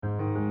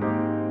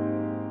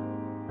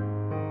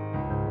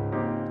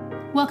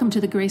Welcome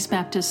to the Grace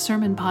Baptist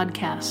Sermon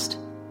Podcast.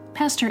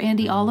 Pastor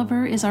Andy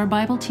Oliver is our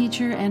Bible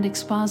teacher and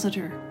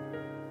expositor.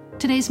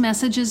 Today's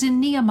message is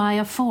in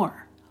Nehemiah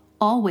 4,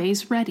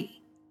 Always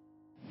Ready.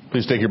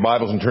 Please take your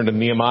Bibles and turn to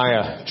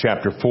Nehemiah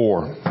chapter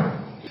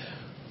 4.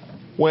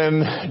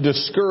 When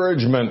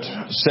discouragement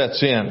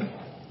sets in,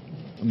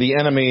 the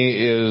enemy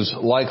is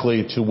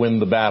likely to win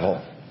the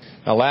battle.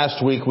 Now,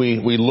 last week we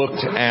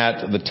looked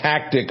at the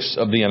tactics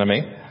of the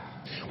enemy.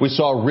 We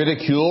saw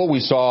ridicule,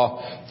 we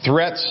saw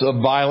threats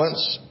of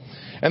violence,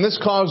 and this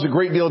caused a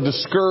great deal of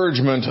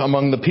discouragement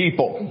among the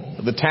people.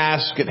 The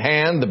task at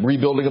hand, the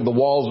rebuilding of the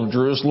walls of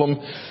Jerusalem,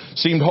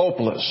 seemed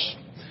hopeless.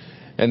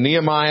 And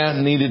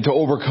Nehemiah needed to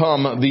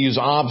overcome these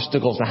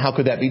obstacles. Now, how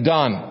could that be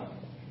done?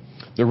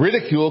 The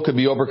ridicule could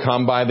be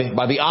overcome by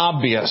the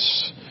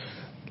obvious.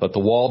 Let the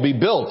wall be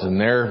built, and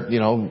there's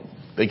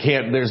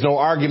no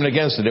argument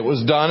against it. It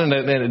was done,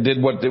 and it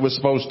did what it was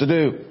supposed to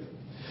do.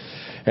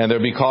 And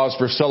there'd be cause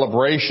for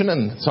celebration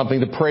and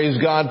something to praise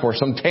God for,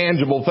 some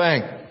tangible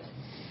thing.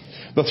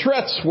 The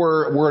threats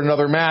were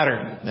another matter,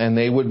 and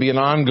they would be an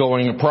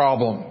ongoing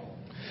problem.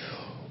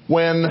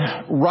 When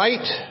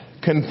right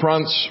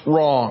confronts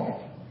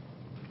wrong,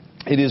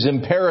 it is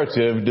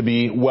imperative to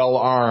be well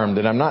armed.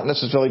 And I'm not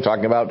necessarily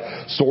talking about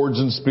swords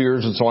and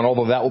spears and so on,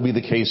 although that will be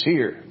the case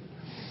here.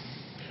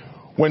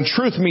 When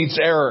truth meets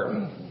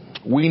error,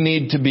 we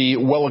need to be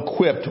well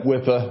equipped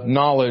with a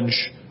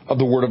knowledge of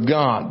the Word of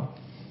God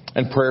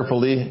and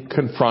prayerfully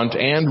confront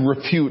and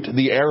refute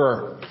the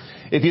error.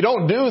 If you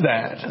don't do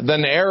that,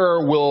 then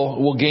error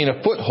will gain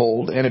a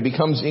foothold, and it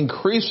becomes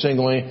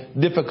increasingly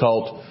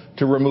difficult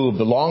to remove.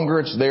 The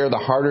longer it's there, the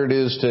harder it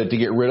is to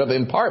get rid of,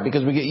 in part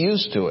because we get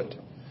used to it.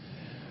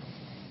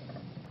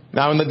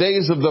 Now, in the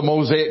days of the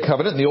Mosaic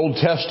covenant, in the Old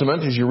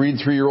Testament, as you read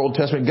through your Old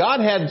Testament,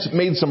 God had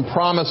made some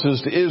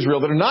promises to Israel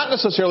that are not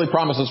necessarily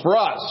promises for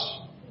us.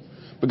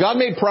 But God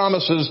made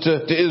promises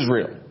to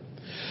Israel.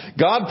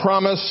 God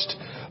promised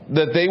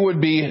that they would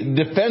be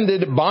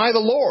defended by the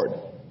Lord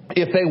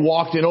if they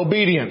walked in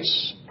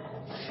obedience.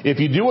 If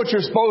you do what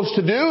you're supposed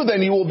to do,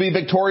 then you will be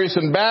victorious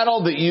in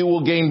battle, that you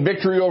will gain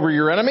victory over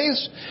your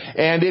enemies.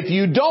 And if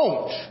you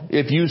don't,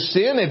 if you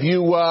sin, if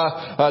you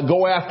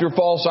go after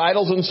false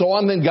idols and so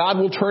on, then God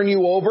will turn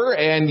you over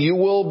and you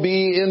will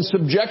be in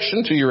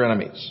subjection to your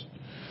enemies.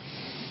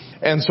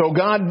 And so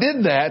God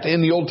did that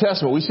in the Old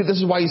Testament. This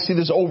is why you see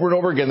this over and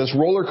over again, this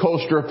roller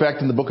coaster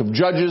effect in the book of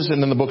Judges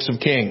and in the books of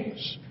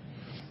Kings.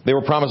 They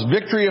were promised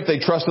victory if they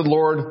trusted the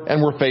Lord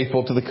and were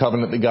faithful to the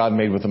covenant that God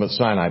made with them at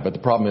Sinai. But the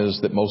problem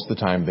is that most of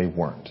the time they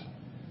weren't.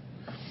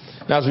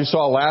 Now, as we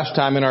saw last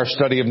time in our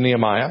study of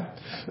Nehemiah,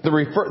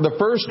 the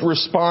first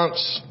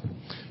response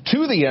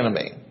to the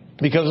enemy,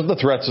 because of the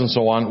threats and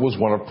so on, was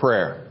one of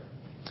prayer.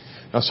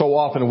 Now, so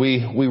often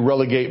we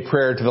relegate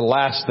prayer to the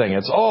last thing.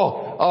 It's,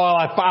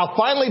 I'll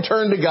finally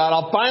turn to God.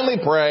 I'll finally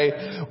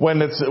pray when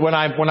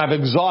I've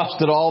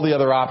exhausted all the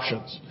other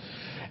options.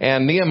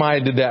 And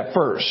Nehemiah did that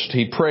first.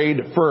 He prayed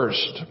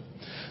first.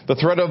 The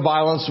threat of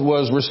violence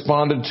was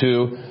responded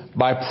to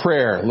by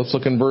prayer. Let's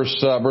look in verse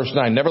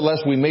 9. Nevertheless,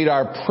 we made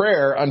our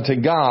prayer unto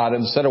God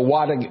and set a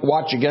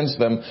watch against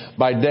them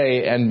by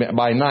day and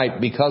by night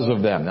because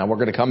of them. Now, we're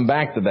going to come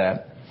back to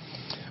that.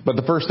 But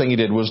the first thing he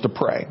did was to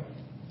pray.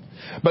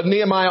 But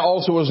Nehemiah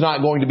also was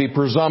not going to be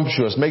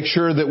presumptuous. Make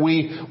sure that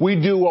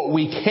we do what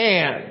we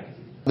can.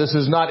 This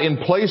is not in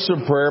place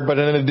of prayer, but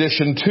in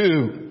addition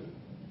to.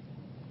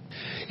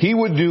 He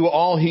would do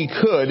all he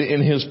could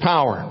in his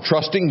power,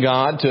 trusting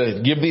God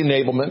to give the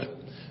enablement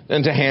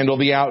and to handle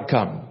the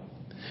outcome.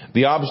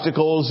 The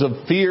obstacles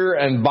of fear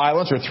and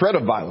violence, or threat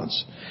of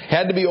violence,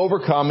 had to be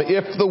overcome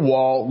if the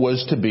wall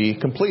was to be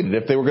completed,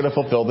 if they were going to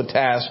fulfill the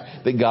task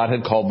that God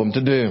had called them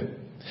to do.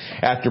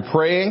 After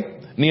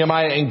praying,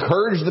 Nehemiah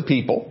encouraged the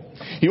people.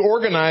 He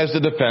organized a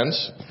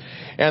defense,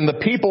 and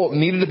the people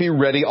needed to be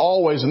ready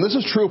always. And this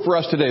is true for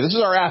us today. This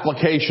is our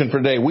application for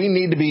today. We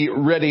need to be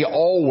ready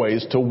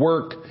always to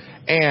work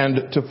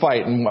and to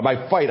fight. And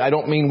by fight, I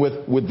don't mean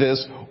with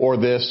this or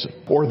this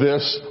or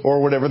this or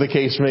whatever the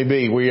case may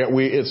be.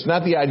 It's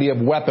not the idea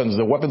of weapons.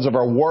 The weapons of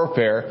our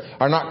warfare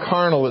are not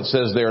carnal, it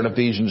says there in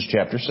Ephesians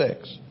chapter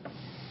 6.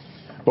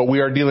 But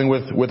we are dealing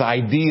with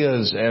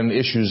ideas and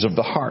issues of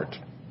the heart.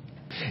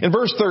 In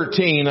verse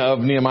 13 of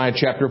Nehemiah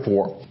chapter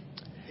 4,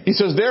 he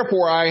says,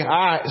 Therefore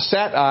I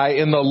sat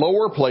in the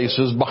lower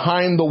places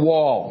behind the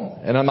wall,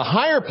 and on the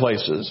higher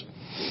places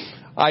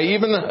I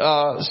even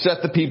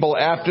set the people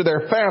after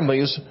their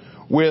families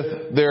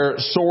with their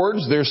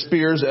swords, their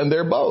spears, and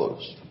their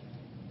bows.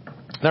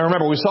 Now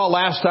remember, we saw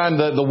last time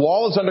the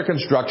wall is under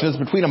construction. It's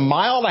between 1.5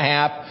 miles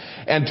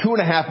and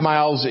 2.5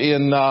 miles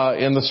in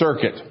the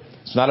circuit.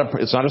 It's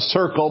not a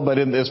circle, but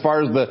as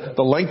far as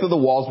the length of the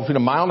walls,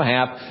 between 1.5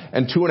 miles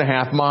and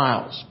 2.5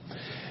 miles.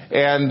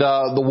 And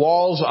the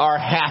walls are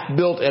half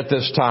built at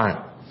this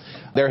time.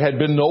 There had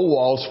been no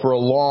walls for a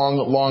long,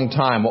 long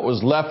time. What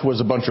was left was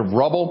a bunch of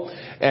rubble.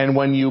 And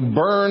when you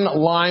burn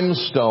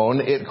limestone,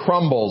 it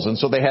crumbles. And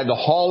so they had to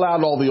haul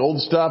out all the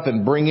old stuff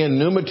and bring in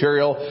new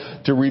material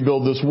to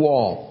rebuild this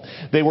wall.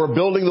 They were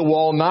building the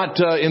wall not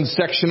in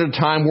section at a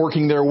time,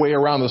 working their way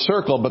around the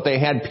circle, but they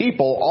had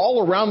people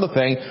all around the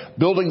thing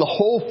building the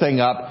whole thing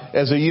up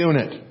as a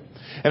unit.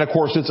 And of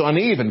course it's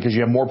uneven because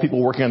you have more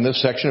people working on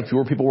this section,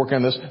 fewer people working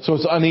on this, so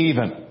it's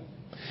uneven.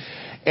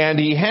 And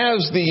he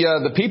has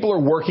the people are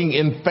working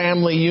in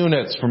family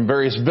units from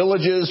various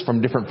villages,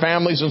 from different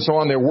families and so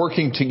on. They're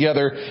working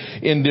together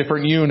in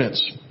different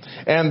units.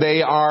 And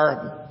they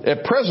are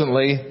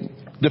presently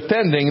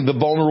defending the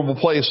vulnerable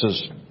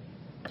places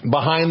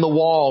behind the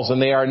walls,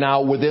 and they are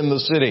now within the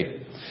city.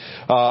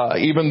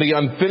 Even the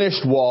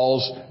unfinished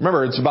walls,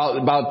 remember, it's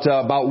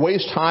about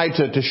waist high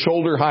to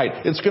shoulder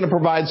height. It's going to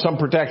provide some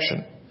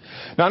protection.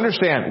 Now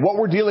understand, what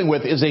we're dealing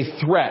with is a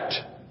threat.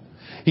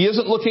 He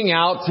isn't looking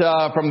out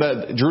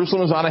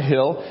Jerusalem is on a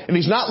hill, and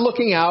he's not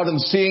looking out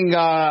and seeing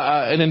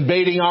an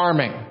invading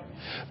army.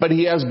 But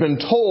he has been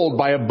told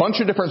by a bunch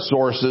of different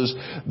sources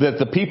that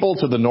the people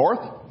to the north,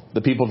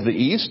 the people to the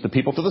east, the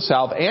people to the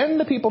south, and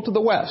the people to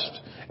the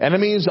west,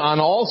 enemies on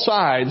all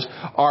sides,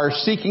 are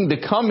seeking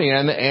to come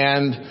in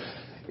and,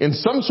 in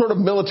some sort of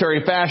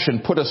military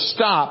fashion, put a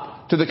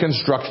stop to the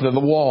construction of the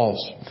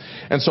walls.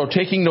 And so,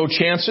 taking no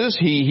chances,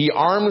 he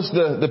arms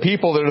the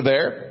people that are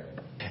there,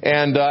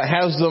 and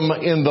has them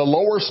in the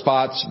lower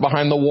spots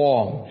behind the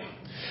wall.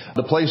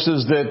 The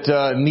places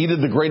that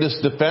needed the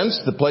greatest defense,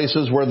 the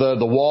places where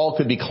the wall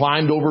could be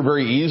climbed over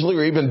very easily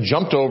or even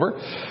jumped over,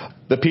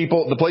 the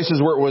places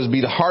where it would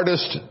be the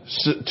hardest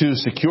to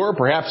secure,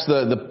 perhaps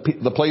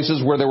the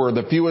places where there were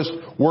the fewest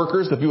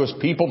workers, the fewest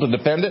people to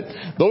defend it,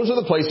 those are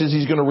the places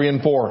he's going to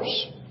reinforce.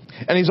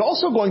 And he's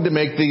also going to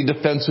make the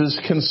defenses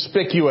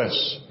conspicuous.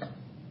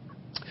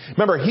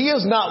 Remember, he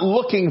is not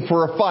looking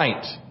for a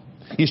fight.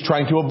 He's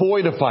trying to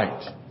avoid a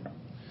fight.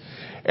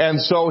 And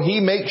so he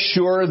makes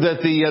sure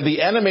that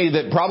the enemy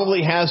that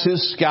probably has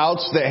his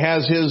scouts, that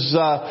has his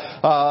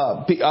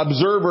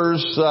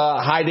observers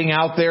hiding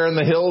out there in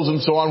the hills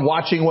and so on,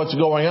 watching what's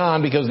going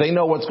on, because they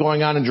know what's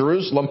going on in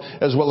Jerusalem,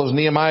 as well as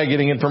Nehemiah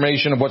getting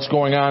information of what's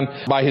going on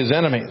by his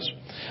enemies.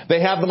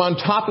 They have them on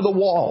top of the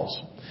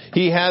walls.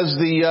 He has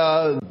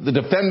the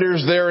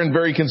defenders there in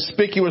very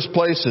conspicuous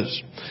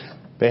places.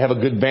 They have a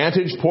good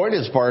vantage point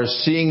as far as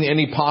seeing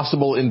any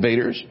possible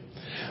invaders.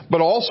 But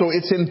also,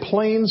 it's in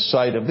plain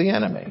sight of the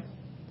enemy.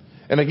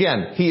 And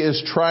again, he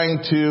is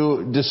trying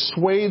to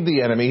dissuade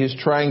the enemy. He's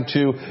trying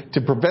to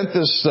prevent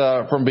this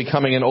from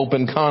becoming an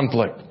open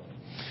conflict.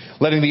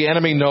 Letting the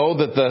enemy know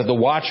that the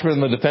watchmen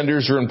and the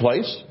defenders are in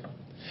place.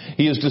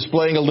 He is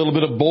displaying a little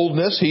bit of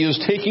boldness. He is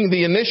taking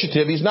the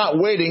initiative. He's not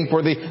waiting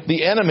for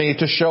the enemy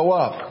to show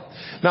up.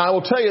 Now, I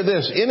will tell you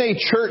this. In a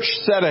church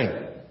setting,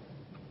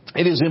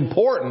 it is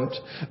important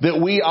that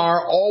we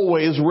are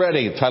always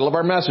ready. The title of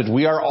our message,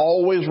 we are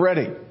always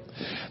ready.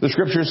 The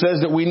scripture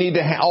says that we need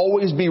to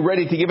always be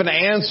ready to give an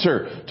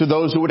answer to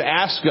those who would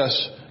ask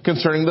us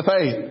concerning the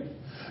faith.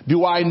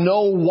 Do I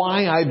know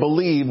why I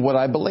believe what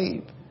I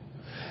believe?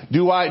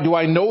 Do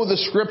I know the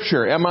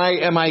scripture? Am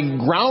I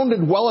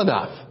grounded well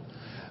enough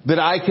that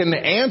I can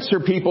answer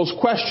people's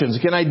questions?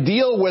 Can I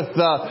deal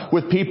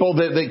with people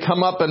that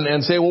come up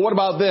and say, well, what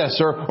about this?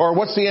 Or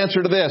what's the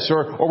answer to this?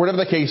 Or whatever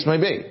the case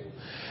may be.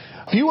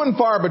 Few and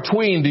far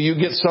between do you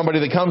get somebody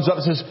that comes up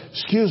and says,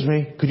 excuse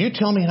me, could you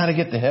tell me how to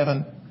get to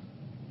heaven?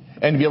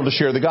 And be able to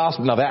share the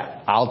gospel.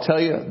 Now I'll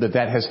tell you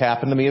that has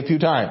happened to me a few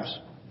times.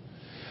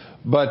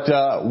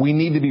 But we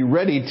need to be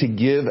ready to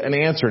give an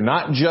answer,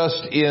 not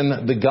just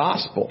in the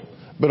gospel,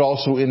 but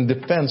also in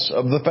defense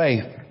of the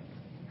faith.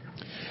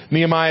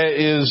 Nehemiah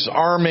is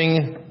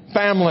arming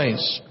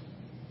families.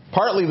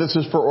 Partly this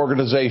is for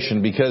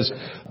organization, because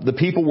the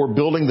people were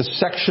building the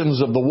sections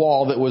of the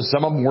wall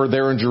some of them were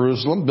there in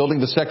Jerusalem,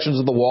 building the sections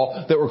of the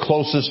wall that were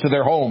closest to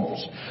their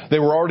homes. They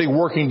were already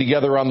working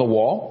together on the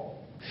wall.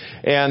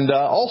 And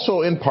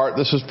also in part,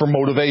 this is for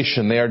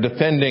motivation. They are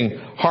defending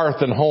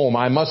hearth and home.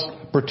 I must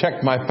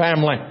protect my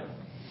family.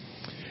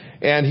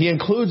 And he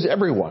includes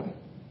everyone.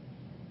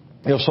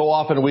 So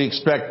often we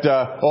expect,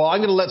 I'm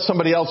going to let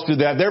somebody else do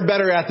that. They're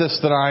better at this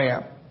than I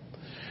am.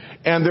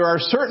 And there are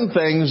certain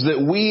things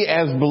that we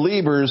as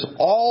believers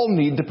all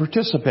need to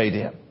participate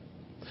in.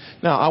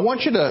 Now, I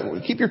want you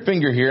to keep your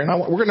finger here, and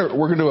we're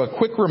going to do a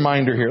quick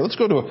reminder here. Let's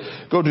go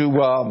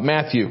to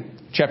Matthew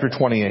chapter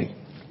 28.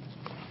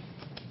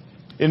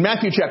 In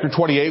Matthew chapter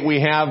 28,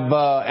 we have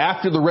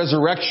after the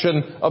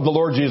resurrection of the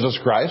Lord Jesus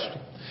Christ,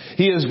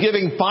 he is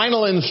giving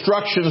final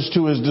instructions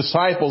to his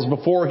disciples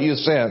before he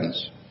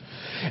ascends.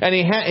 And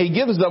he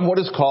gives them what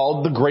is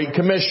called the Great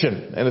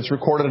Commission. And it's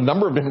recorded in a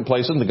number of different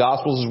places, in the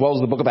Gospels as well as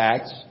the book of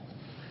Acts.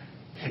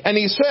 And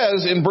he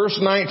says in verse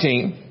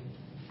 19,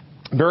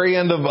 very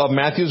end of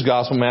Matthew's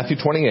Gospel, Matthew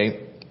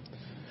 28,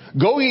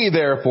 "Go ye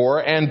therefore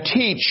and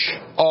teach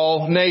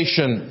all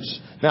nations."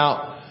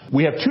 Now,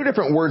 we have two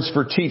different words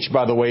for teach,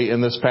 by the way,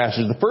 in this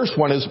passage. The first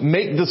one is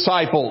make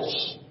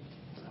disciples.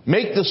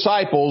 Make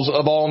disciples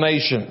of all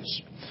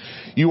nations.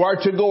 You are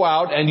to go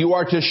out and you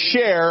are to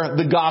share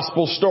the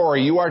gospel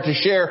story. You are to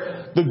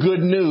share the good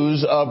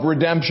news of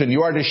redemption.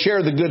 You are to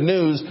share the good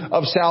news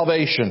of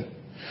salvation.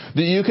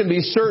 That you can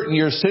be certain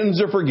your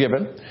sins are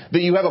forgiven,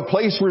 that you have a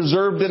place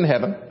reserved in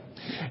heaven,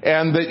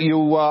 and that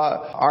you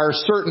are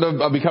certain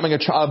of becoming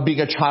being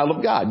a child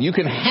of God. You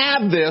can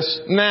have this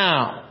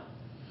now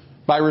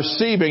by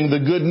receiving the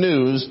good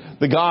news,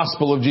 the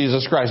gospel of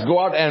Jesus Christ. Go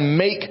out and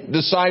make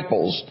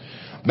disciples,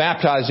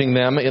 baptizing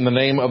them in the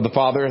name of the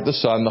Father, the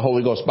Son, the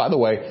Holy Ghost. By the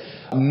way,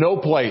 no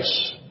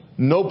place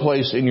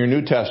in your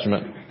New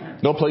Testament,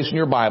 no place in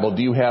your Bible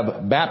do you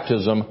have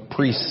baptism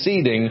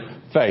preceding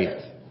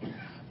faith.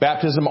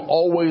 Baptism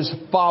always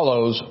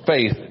follows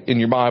faith in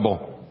your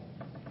Bible.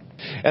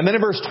 And then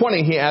in verse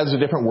 20, he adds a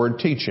different word,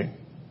 teaching.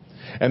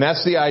 And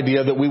that's the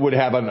idea that we would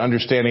have an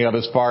understanding of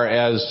as far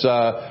as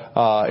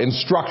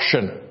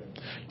instruction.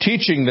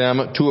 Teaching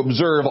them to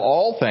observe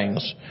all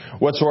things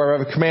whatsoever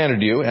I have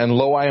commanded you, and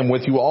lo, I am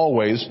with you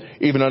always,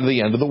 even unto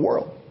the end of the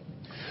world.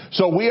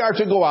 So we are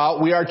to go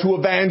out, we are to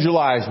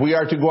evangelize, we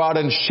are to go out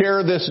and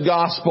share this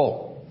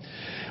gospel.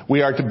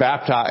 We are to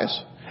baptize,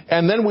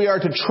 and then we are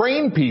to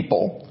train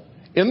people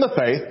in the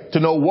faith to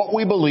know what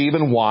we believe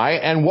and why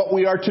and what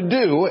we are to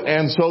do,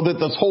 and so that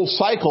this whole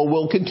cycle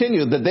will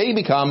continue, that they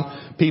become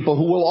people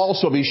who will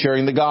also be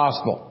sharing the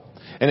gospel.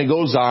 And it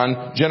goes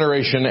on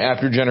generation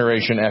after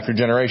generation after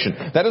generation.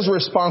 That is a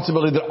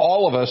responsibility that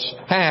all of us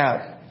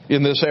have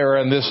in this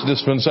era and this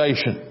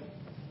dispensation.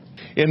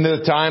 In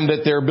the time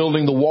that they're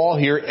building the wall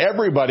here,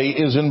 everybody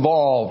is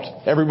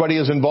involved. Everybody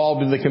is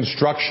involved in the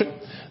construction.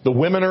 The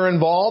women are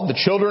involved. The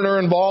children are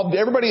involved.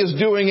 Everybody is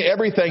doing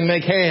everything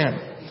they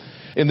can.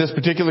 In this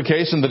particular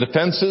case, in the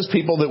defenses,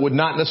 people that would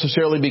not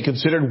necessarily be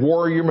considered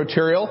warrior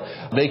material,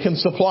 they can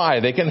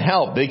supply, they can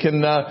help, they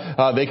can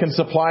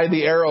supply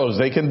the arrows,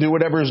 they can do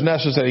whatever is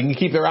necessary, they can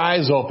keep their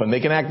eyes open, they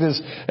can act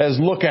as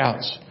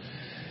lookouts.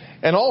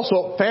 And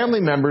also, family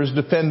members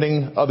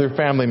defending other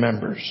family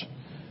members.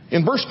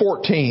 In verse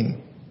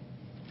 14,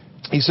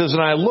 he says,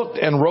 "And I looked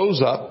and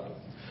rose up,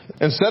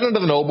 and said unto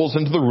the nobles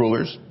and to the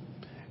rulers,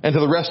 and to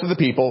the rest of the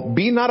people,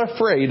 Be not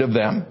afraid of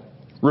them.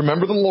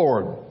 Remember the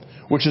Lord,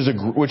 which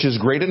is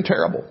great and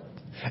terrible.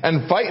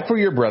 And fight for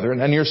your brethren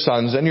and your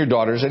sons and your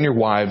daughters and your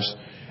wives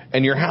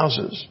and your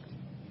houses."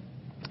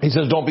 He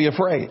says, don't be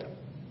afraid.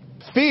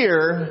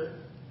 Fear,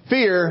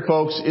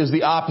 folks, is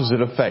the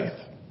opposite of faith.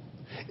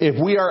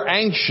 If we are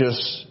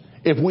anxious,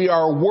 if we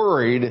are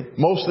worried,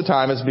 most of the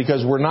time it's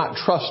because we're not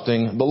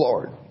trusting the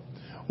Lord.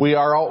 We've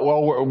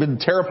been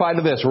terrified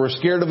of this, or we're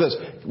scared of this.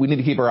 We need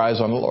to keep our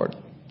eyes on the Lord.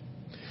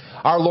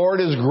 Our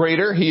Lord is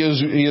greater. He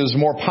is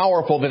more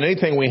powerful than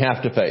anything we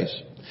have to face.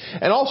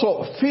 And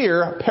also,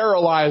 fear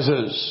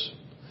paralyzes.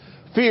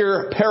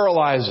 Fear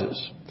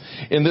paralyzes.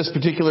 In this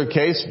particular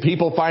case,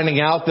 people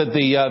finding out that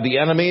the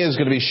enemy is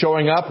going to be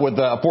showing up with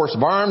a force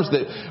of arms,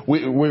 that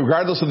we,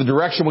 regardless of the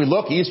direction we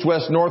look, east,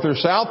 west, north, or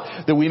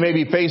south, that we may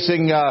be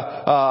facing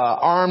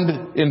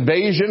armed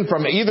invasion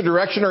from either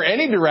direction or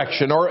any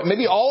direction, or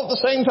maybe all at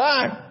the same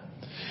time.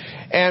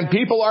 And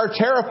people are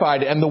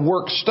terrified, and the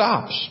work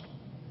stops.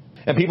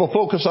 And people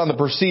focus on the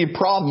perceived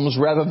problems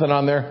rather than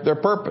on their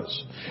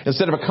purpose.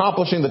 Instead of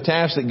accomplishing the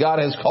task that God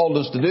has called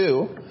us to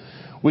do,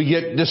 we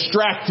get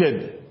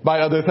distracted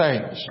by other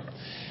things.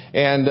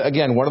 And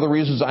again, one of the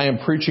reasons I am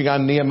preaching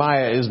on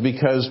Nehemiah is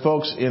because,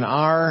 folks, in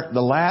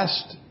the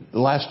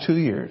last 2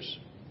 years,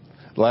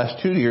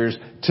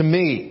 to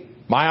me,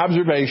 my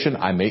observation,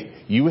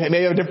 you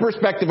may have a different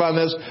perspective on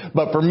this,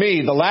 but for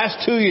me, the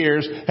last 2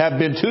 years have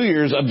been 2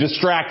 years of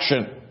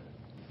distraction.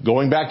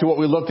 Going back to what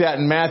we looked at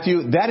in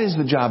Matthew, that is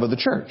the job of the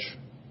church.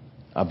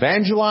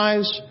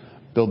 Evangelize,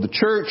 build the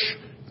church,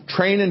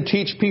 train and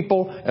teach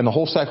people, and the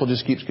whole cycle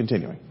just keeps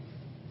continuing.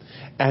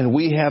 And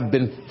we have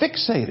been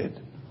fixated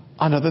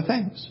on other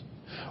things.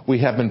 We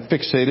have been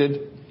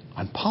fixated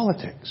on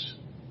politics.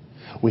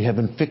 We have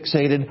been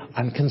fixated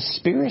on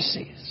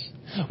conspiracies.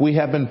 We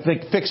have been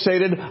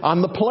fixated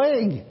on the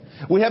plague.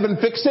 We have been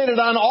fixated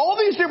on all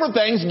these different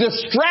things,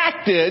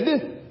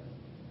 distracted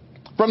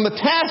from the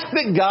task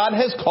that God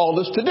has called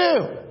us to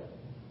do.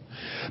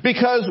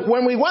 Because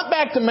when we went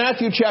back to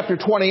Matthew chapter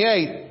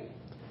 28,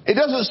 it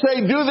doesn't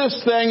say do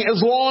this thing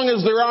as long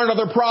as there aren't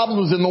other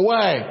problems in the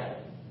way.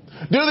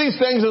 Do these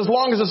things as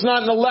long as it's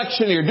not an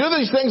election year. Do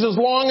these things as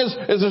long as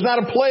there's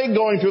not a plague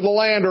going through the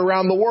land or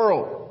around the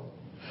world.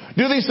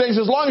 Do these things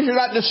as long as you're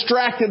not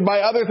distracted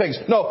by other things.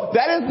 No,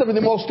 that is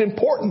the most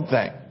important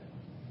thing.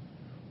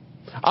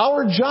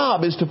 Our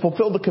job is to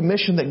fulfill the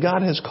commission that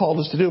God has called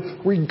us to do,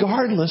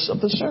 regardless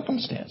of the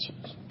circumstances.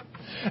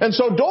 And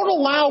so don't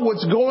allow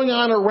what's going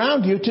on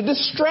around you to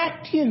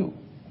distract you.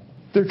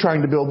 They're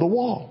trying to build the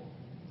wall.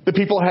 The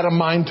people had a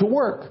mind to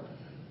work.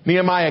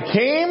 Nehemiah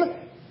came,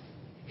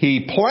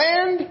 he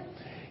planned,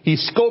 he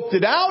scoped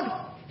it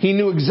out, he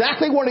knew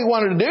exactly what he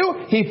wanted to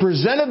do, he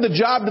presented the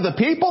job to the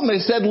people, and they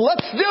said,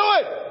 let's do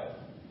it!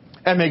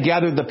 And they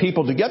gathered the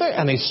people together,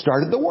 and they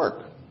started the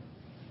work.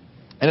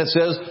 And it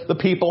says the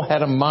people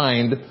had a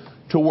mind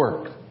to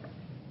work.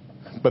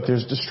 But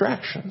there's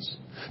distractions.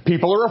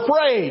 People are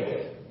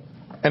afraid.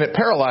 And it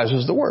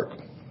paralyzes the work.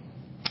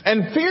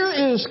 And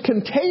fear is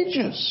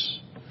contagious.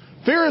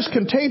 Fear is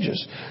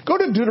contagious. Go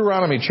to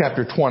Deuteronomy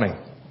chapter 20.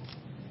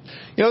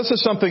 You know, this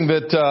is something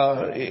that,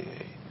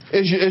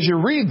 as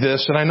you read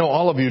this, and I know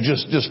all of you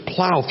just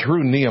plow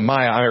through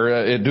Nehemiah,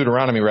 or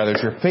Deuteronomy rather,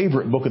 it's your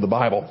favorite book of the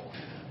Bible.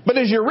 But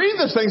as you read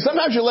this thing,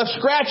 sometimes you're left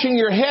scratching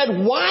your head.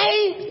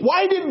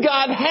 Why did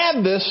God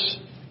have this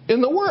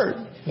in the Word?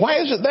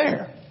 Why is it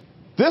there?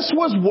 This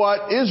was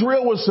what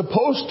Israel was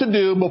supposed to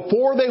do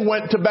before they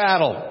went to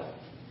battle.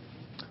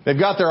 They've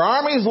got their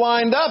armies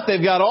lined up.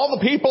 They've got all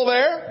the people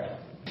there.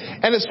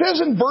 And it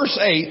says in verse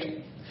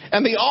 8,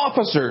 and the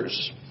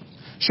officers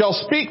shall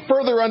speak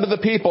further unto the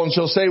people and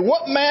shall say,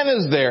 what man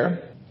is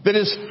there that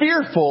is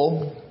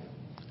fearful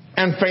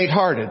and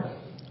faint-hearted?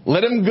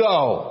 Let him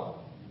go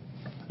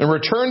and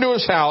return to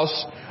his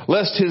house,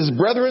 lest his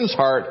brethren's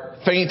heart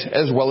faint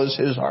as well as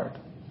his heart.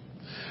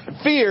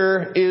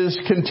 Fear is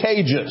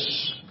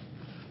contagious.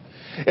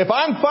 If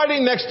I'm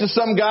fighting next to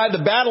some guy,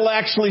 the battle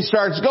actually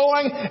starts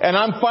going, and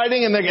I'm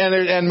fighting,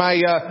 and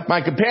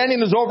my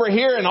companion is over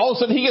here, and all of a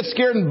sudden he gets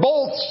scared and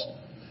bolts.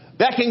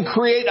 That can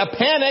create a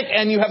panic,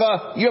 and you have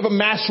a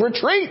mass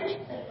retreat.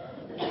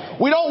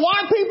 We don't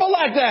want people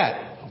like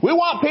that. We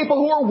want people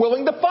who are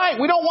willing to fight.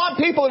 We don't want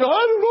people that go,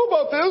 I don't know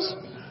about this.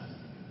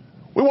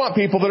 We want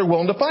people that are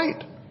willing to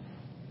fight.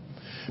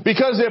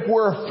 Because if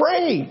we're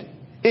afraid,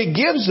 it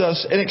gives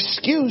us an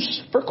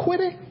excuse for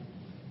quitting.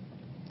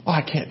 Oh,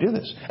 I can't do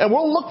this. And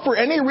we'll look for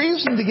any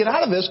reason to get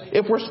out of this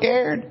if we're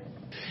scared.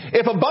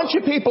 If a bunch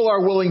of people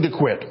are willing to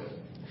quit,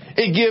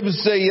 it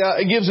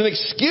gives an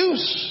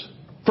excuse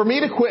for me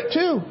to quit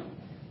too.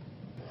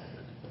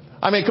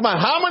 I mean, come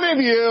on. How many of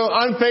you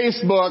on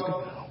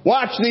Facebook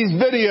watch these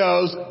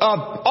videos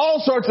of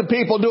all sorts of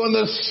people doing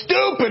the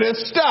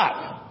stupidest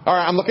stuff? All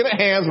right, I'm looking at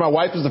hands. My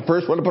wife is the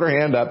first one to put her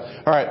hand up.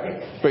 All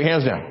right, put your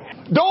hands down.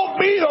 Don't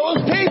be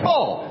those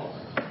people.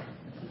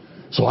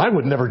 So I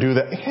would never do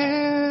that.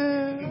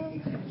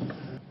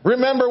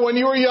 Remember when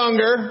you were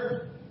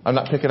younger, I'm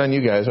not picking on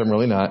you guys, I'm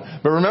really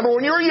not, but remember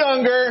when you were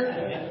younger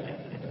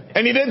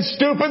and you did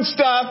stupid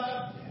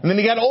stuff and then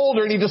you got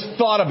older and you just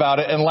thought about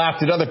it and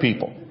laughed at other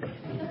people.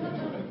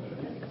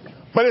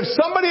 But if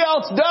somebody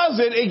else does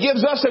it, it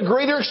gives us a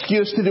greater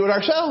excuse to do it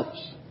ourselves.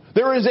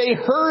 There is a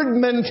herd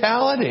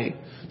mentality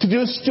to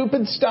do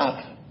stupid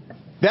stuff.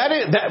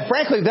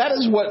 Frankly, that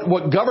is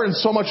what governs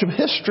so much of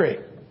history.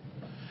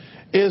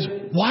 Is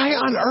why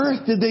on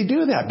earth did they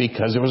do that?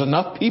 Because there was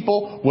enough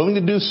people willing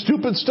to do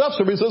stupid stuff.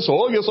 Somebody says,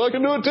 oh, I guess I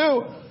can do it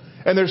too.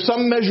 And there's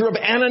some measure of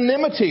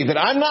anonymity that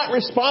I'm not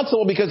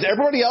responsible because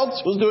everybody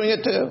else was doing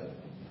it too.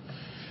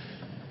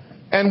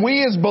 And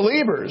we as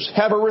believers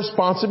have a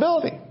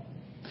responsibility.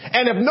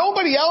 And if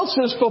nobody else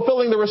is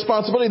fulfilling the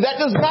responsibility, that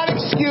does not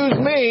excuse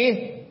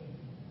me.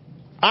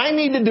 I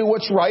need to do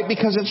what's right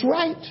because it's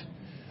right.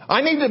 I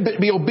need to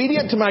be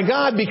obedient to my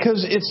God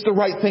because it's the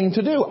right thing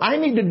to do. I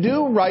need to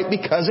do right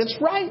because it's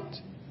right.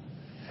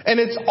 And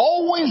it's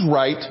always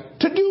right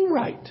to do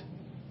right.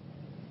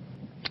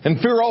 And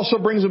fear also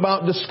brings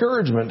about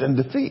discouragement and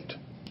defeat.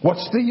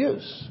 What's the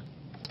use?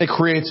 It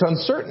creates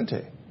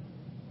uncertainty.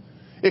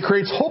 It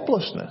creates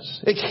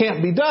hopelessness. It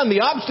can't be done.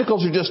 The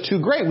obstacles are just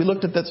too great. We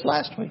looked at this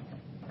last week.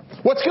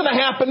 What's going to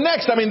happen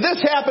next? I mean,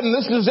 this happened,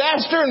 this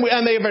disaster,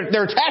 and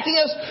they're attacking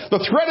us. The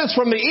threat is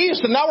from the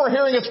east, and now we're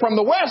hearing it's from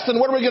the west. And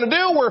what are we going to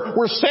do?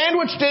 We're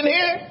sandwiched in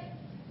here.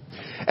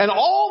 And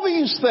all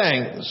these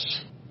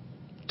things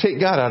take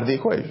God out of the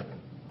equation.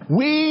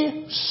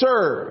 We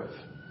serve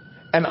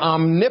an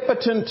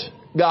omnipotent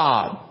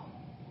God.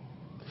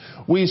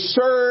 We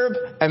serve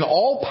an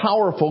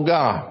all-powerful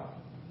God.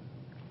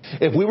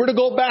 If we were to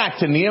go back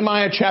to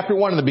Nehemiah chapter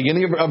 1 in the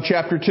beginning of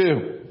chapter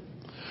 2,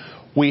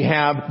 we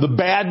have the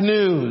bad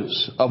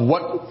news of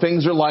what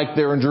things are like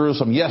there in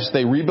Jerusalem. Yes,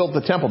 they rebuilt the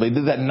temple. They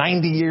did that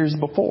 90 years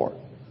before.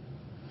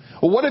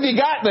 Well, what have you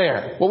got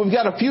there? Well, we've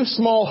got a few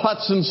small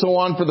huts and so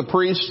on for the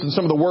priests and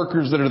some of the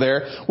workers that are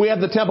there. We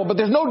have the temple, but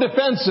there's no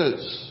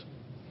defenses.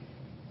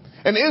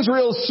 And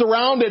Israel's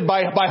surrounded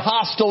by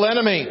hostile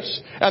enemies.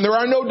 And there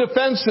are no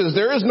defenses.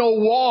 There is no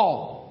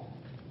wall.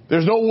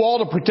 There's no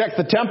wall to protect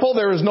the temple.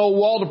 There is no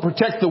wall to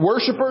protect the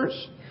worshipers.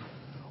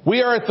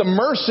 We are at the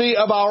mercy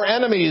of our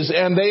enemies,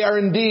 and they are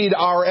indeed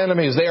our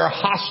enemies. They are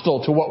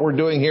hostile to what we're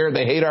doing here.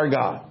 They hate our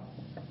God.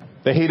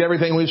 They hate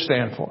everything we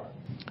stand for.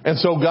 And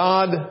so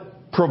God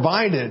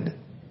provided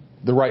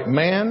the right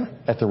man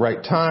at the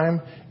right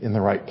time, in the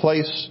right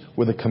place,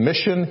 with a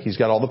commission. He's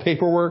got all the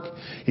paperwork.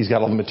 He's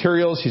got all the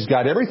materials. He's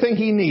got everything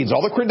he needs,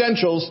 all the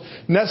credentials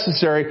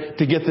necessary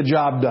to get the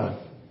job done.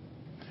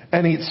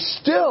 And he's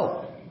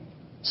still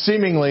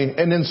seemingly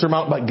an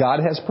insurmountable, but God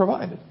has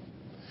provided.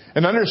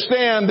 And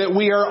understand that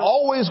we are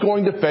always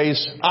going to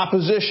face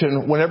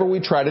opposition whenever we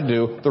try to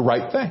do the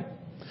right thing.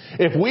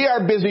 If we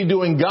are busy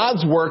doing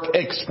God's work,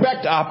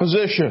 expect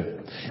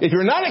opposition. If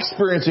you're not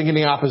experiencing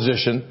any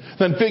opposition,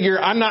 then figure,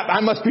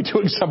 I must be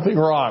doing something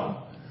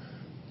wrong.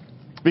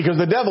 Because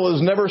the devil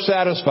is never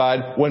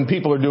satisfied when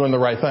people are doing the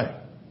right thing.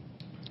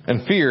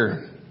 And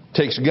fear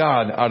takes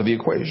God out of the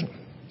equation.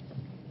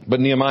 But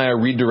Nehemiah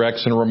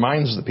redirects and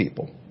reminds the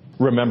people,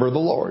 remember the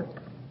Lord.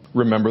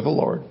 remember the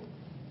Lord.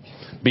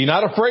 Be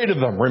not afraid of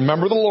them.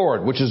 Remember the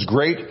Lord, which is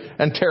great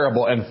and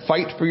terrible, and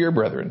fight for your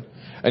brethren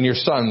and your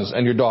sons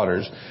and your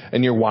daughters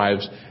and your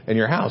wives and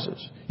your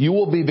houses. You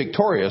will be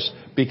victorious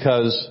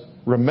because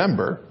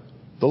remember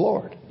the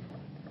Lord.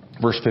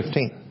 Verse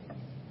 15.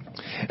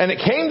 And it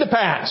came to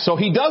pass. So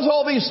he does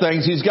all these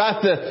things. He's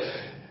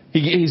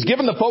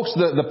given the folks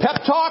the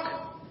pep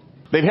talk.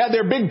 They've had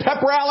their big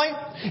pep rally.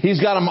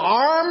 He's got them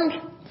armed.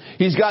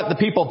 He's got the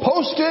people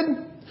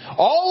posted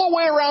all the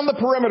way around the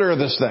perimeter of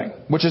this thing,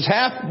 which is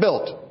half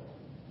built.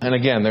 And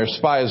again, there's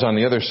spies on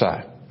the other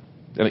side.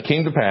 And it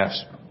came to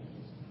pass,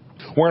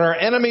 when our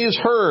enemies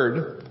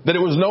heard that it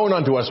was known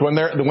unto us, when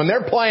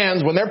their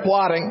plans, when their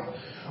plotting,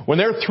 when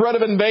their threat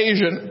of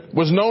invasion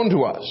was known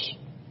to us,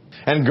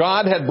 and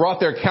God had brought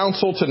their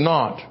counsel to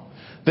naught,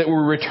 that we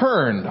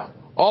returned,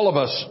 all of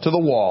us, to the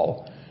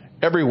wall,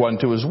 everyone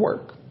to his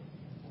work.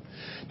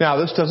 Now,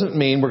 this doesn't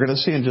mean, we're going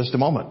to see in just a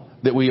moment,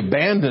 that we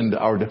abandoned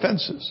our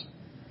defenses.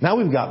 Now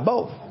we've got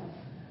both.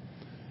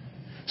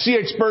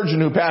 C.H.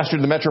 Spurgeon, who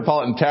pastored the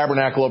Metropolitan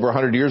Tabernacle over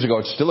 100 years ago,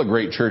 it's still a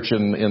great church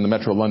in the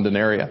Metro London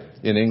area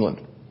in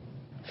England,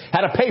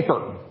 had a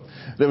paper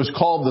that was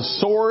called The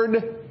Sword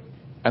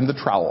and the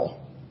Trowel.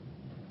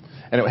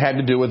 And it had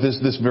to do with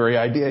this very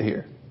idea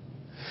here.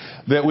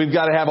 That we've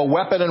got to have a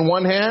weapon in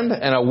one hand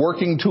and a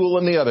working tool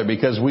in the other,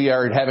 because we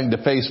are having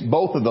to face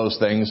both of those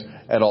things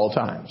at all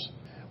times.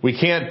 We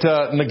can't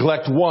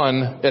neglect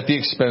one at the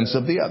expense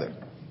of the other.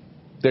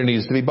 There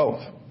needs to be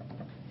both.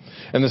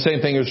 And the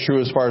same thing is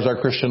true as far as our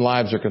Christian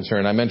lives are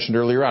concerned. I mentioned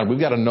earlier on, we've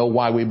got to know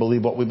why we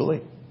believe what we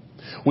believe.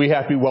 We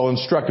have to be well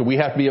instructed. We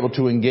have to be able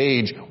to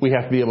engage. We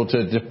have to be able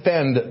to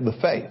defend the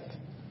faith.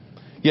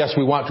 Yes,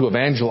 we want to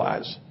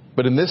evangelize.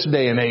 But in this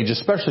day and age,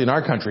 especially in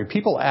our country,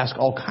 people ask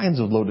all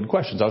kinds of loaded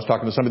questions. I was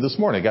talking to somebody this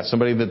morning. I got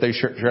somebody that they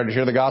tried to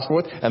share the gospel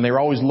with, and they were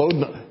always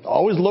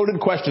loaded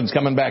questions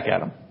coming back at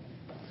them.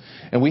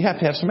 And we have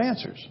to have some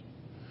answers.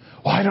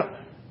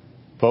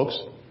 Folks,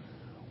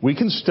 we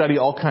can study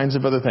all kinds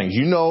of other things.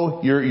 You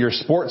know your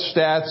sports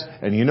stats,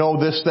 and you know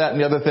this, that,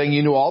 and the other thing.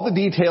 You know all the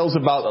details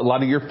about a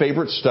lot of your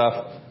favorite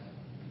stuff.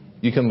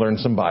 You can learn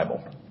some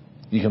Bible.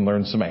 You can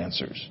learn some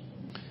answers.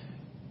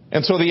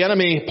 And so the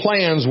enemy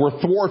plans were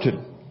thwarted.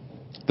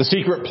 The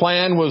secret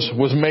plan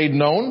was made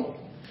known.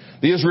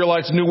 The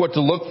Israelites knew what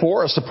to look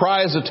for. A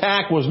surprise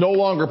attack was no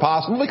longer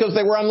possible because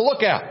they were on the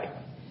lookout.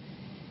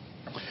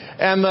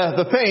 And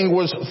the thing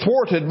was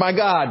thwarted by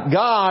God.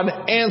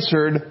 God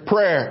answered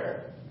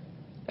prayer.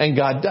 And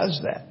God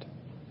does that.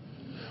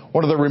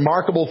 One of the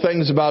remarkable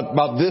things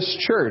about this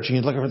church, and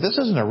you look at it, this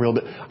isn't a real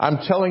bit. I'm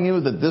telling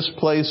you that this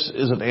place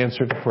is an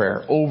answer to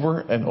prayer over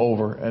and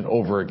over and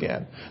over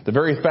again. The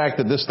very fact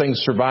that this thing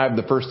survived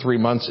the first 3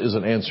 months is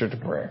an answer to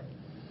prayer.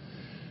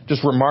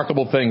 Just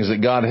remarkable things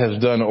that God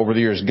has done over the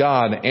years.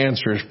 God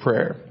answers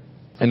prayer.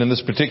 And in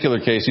this particular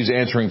case, He's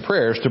answering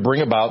prayers to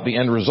bring about the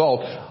end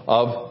result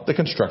of the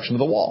construction of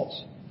the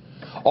walls.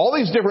 All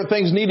these different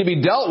things need to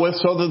be dealt with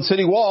so that the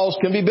city walls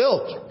can be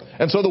built.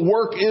 And so the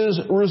work is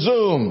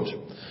resumed.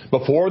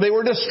 Before they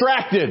were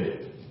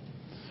distracted.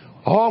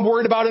 Oh, I'm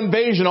worried about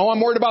invasion. Oh, I'm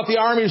worried about the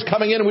armies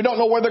coming in and we don't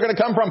know where they're going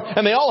to come from.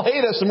 And they all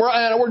hate us and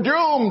we're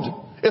doomed.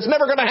 It's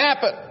never going to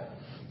happen.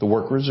 The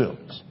work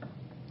resumes.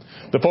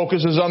 The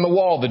focus is on the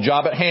wall, the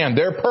job at hand,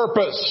 their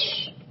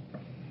purpose.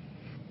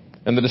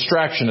 And the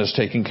distraction is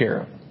taken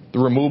care of. The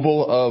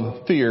removal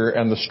of fear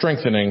and the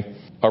strengthening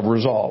of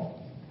resolve.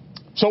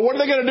 So what are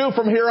they going to do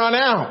from here on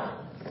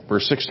out?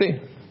 Verse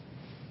 16.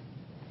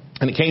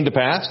 And it came to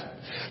pass,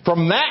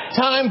 from that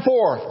time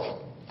forth,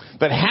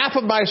 that half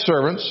of my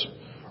servants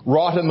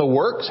wrought in the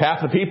works.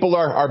 Half the people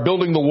are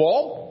building the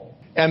wall.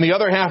 And the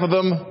other half of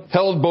them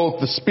held both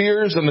the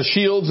spears and the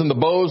shields and the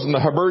bows and the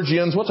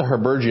habergeons. What's a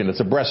habergeon? It's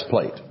a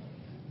breastplate.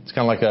 It's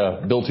kind of like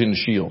a built-in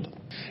shield.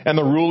 And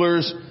the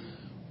rulers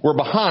were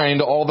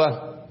behind all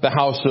the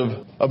house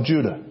of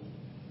Judah.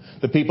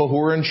 The people who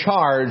were in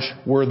charge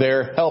were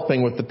there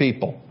helping with the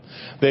people.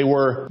 They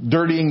were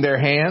dirtying their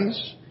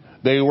hands.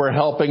 They were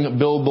helping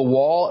build the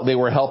wall. They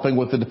were helping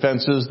with the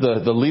defenses.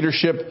 The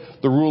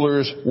leadership, the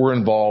rulers were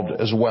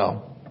involved as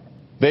well.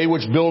 They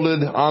which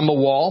builded on the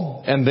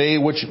wall, and they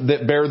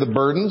that bear the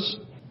burdens,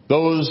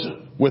 those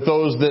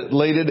that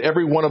laded,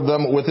 every one of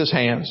them with his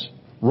hands,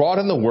 wrought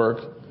in the work,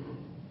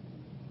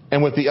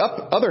 and with the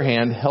other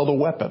hand held a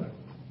weapon.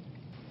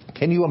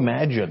 Can you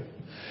imagine?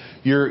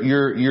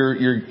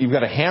 You've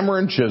got a hammer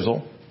and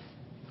chisel.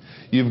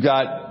 You've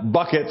got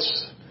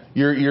buckets.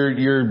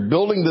 You're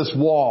building this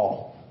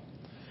wall,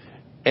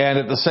 and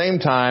at the same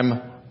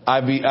time,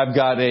 I've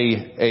got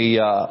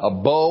a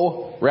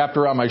bow wrapped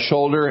around my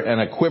shoulder and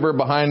a quiver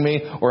behind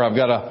me, or I've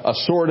got a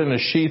sword in a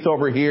sheath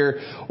over here,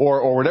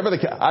 or whatever.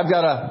 I've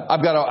got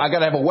to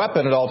have a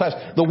weapon at all times.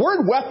 The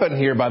word weapon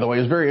here, by the way,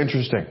 is very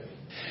interesting.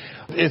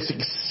 It's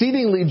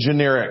exceedingly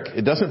generic.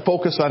 It doesn't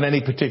focus on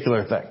any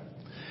particular thing.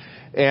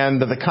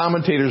 And the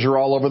commentators are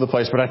all over the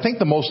place. But I think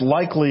the most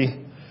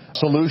likely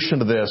solution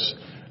to this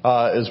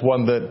is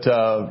one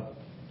that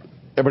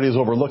everybody is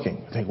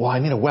overlooking. I think, well, I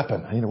need a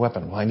weapon.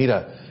 Well, I need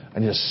a I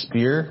need a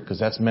spear, because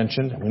that's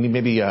mentioned. We need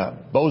maybe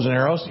bows and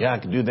arrows. Yeah, I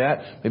could do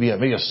that.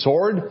 Maybe a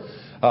sword.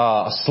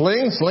 A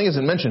sling. Sling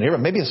isn't mentioned here, but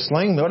maybe a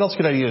sling. What else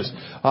could I use?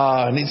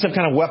 I need some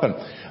kind of weapon.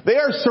 They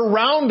are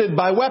surrounded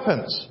by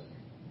weapons.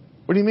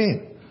 What do you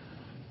mean?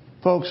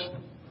 Folks.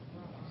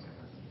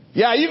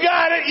 Yeah, you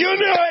got it. You knew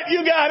it.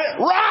 You got it.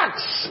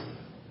 Rocks.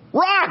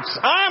 Rocks.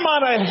 I'm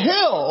on a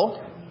hill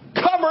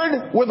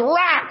covered with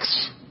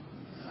rocks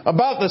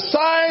about the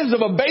size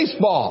of a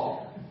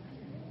baseball.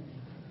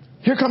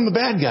 Here come the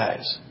bad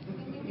guys.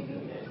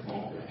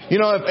 You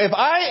know, if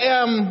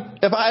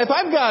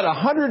I've got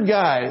 100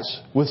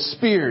 guys with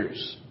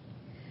spears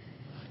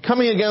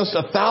coming against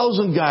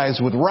 1,000 guys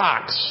with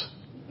rocks,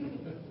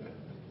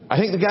 I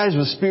think the guys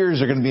with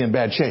spears are going to be in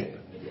bad shape.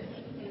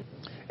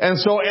 And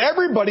so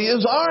everybody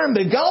is armed.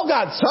 They've all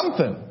got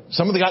something.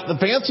 Some of them got the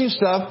fancy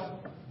stuff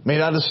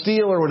made out of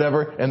steel or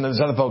whatever, and there's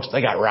other folks,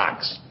 they got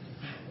rocks.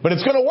 But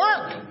it's going to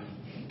work.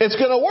 It's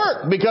going to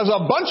work because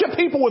a bunch of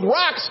people with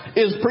rocks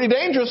is pretty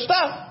dangerous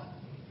stuff.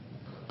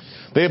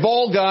 They've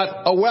all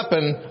got a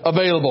weapon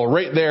available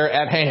right there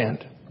at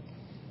hand.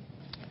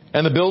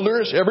 And the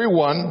builders, every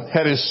one,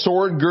 had his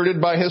sword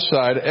girded by his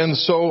side, and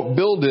so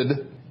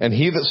builded, and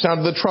he that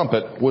sounded the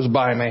trumpet was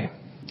by me.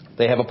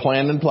 They have a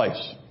plan in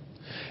place.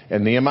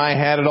 And Nehemiah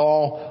had it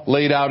all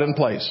laid out in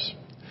place.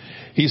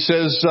 He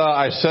says,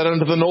 I said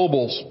unto the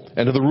nobles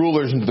and to the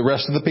rulers and to the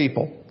rest of the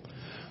people,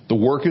 the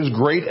work is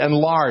great and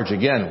large.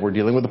 Again, we're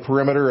dealing with a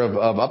perimeter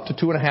of up to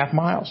 2.5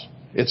 miles.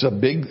 It's a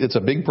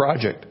big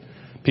project.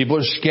 People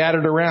are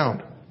scattered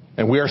around,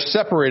 and we are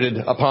separated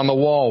upon the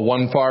wall,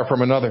 one far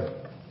from another.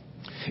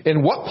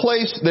 In what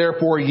place,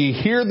 therefore, ye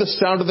hear the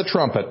sound of the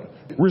trumpet,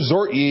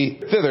 resort ye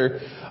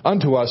thither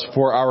unto us,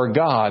 for our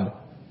God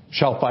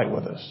shall fight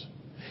with us.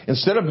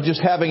 Instead of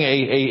just having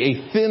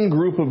a thin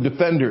group of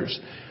defenders,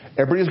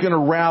 everybody's going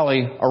to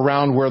rally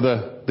around where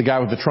the guy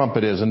with the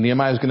trumpet is, and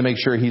Nehemiah is going to make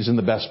sure he's in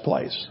the best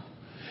place.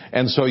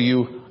 And so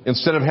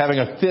instead of having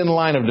a thin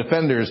line of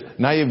defenders,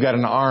 now you've got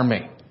an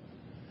army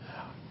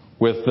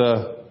with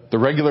the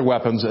regular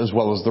weapons as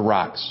well as the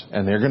rocks.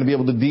 And they're going to be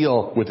able to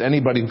deal with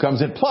anybody who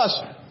comes in. Plus,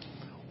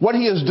 what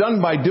he has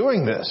done by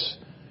doing this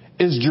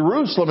is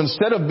Jerusalem,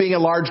 instead of being a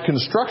large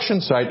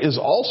construction site, is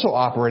also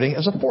operating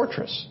as a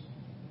fortress.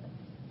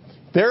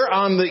 They're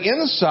on the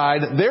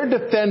inside, they're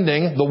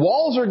defending, the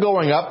walls are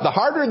going up, the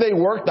harder they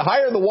work, the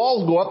higher the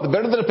walls go up, the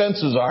better the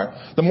defenses are.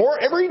 The more,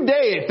 every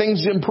day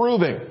things are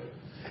improving.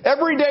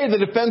 Every day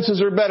the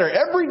defenses are better.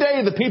 Every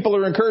day the people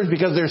are encouraged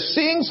because they're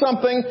seeing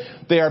something,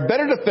 they are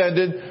better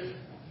defended.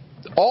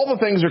 All the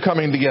things are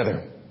coming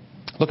together.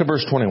 Look at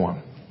verse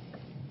 21.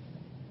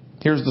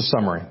 Here's the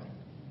summary.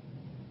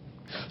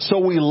 So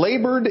we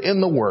labored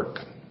in the work,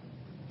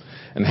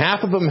 and half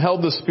of them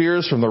held the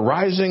spears from the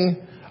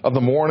rising of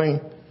the morning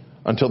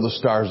until the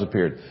stars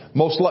appeared.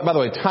 By the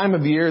way, time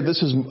of year,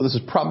 this is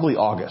probably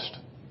August.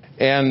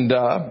 And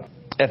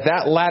at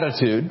that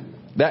latitude,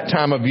 that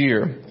time of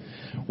year,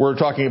 we're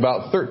talking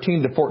about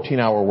 13 to 14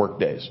 hour work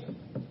days.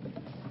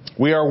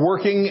 We are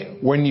working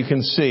when you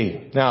can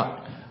see.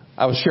 Now,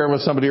 I was sharing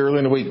with somebody earlier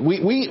in the week.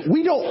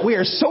 We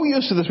are so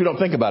used to this we don't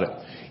think about it.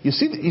 You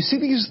see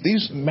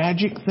these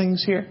magic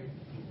things here?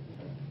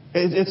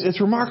 It's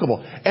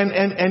remarkable.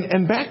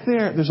 And back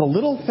there's a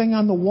little thing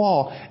on the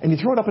wall, and you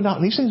throw it up and down,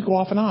 and these things go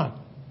off and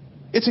on.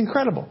 It's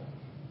incredible.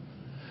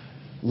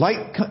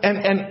 Light,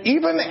 and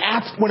even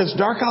when it's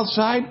dark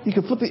outside, you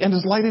can flip and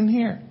there's light in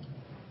here.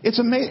 It's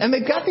amazing. And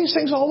they've got these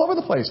things all over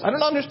the place. I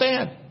don't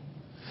understand.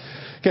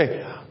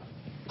 Okay.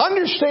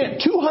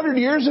 Understand, 200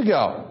 years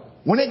ago,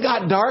 when it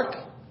got dark,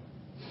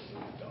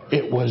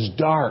 it was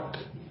dark.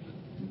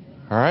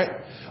 All right?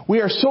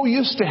 We are so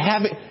used to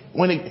having,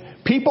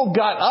 people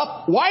got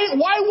up. Why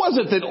was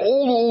it that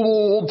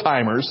old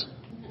timers,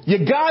 you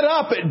got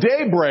up at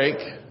daybreak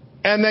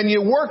and then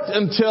you worked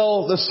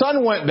until the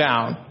sun went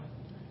down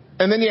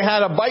and then you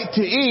had a bite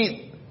to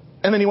eat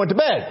and then you went to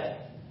bed?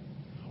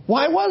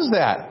 Why was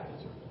that?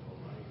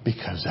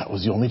 Because that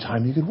was the only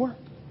time you could work.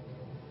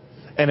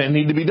 And it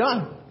needed to be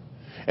done.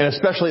 And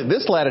especially at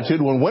this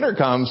latitude, when winter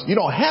comes, you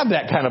don't have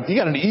that kind of, you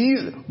got an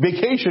easy,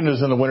 vacation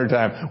is in the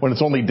wintertime when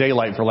it's only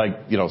daylight for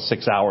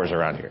 6 hours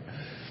around here.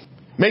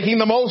 Making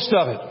the most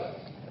of it.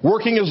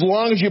 Working as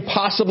long as you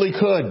possibly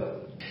could.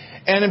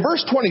 And in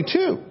verse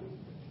 22,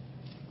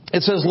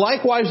 it says,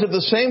 likewise at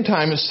the same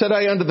time said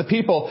I unto the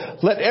people,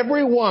 let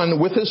every one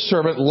with his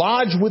servant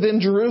lodge within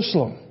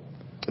Jerusalem,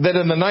 that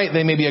in the night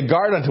they may be a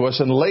guard unto us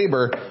and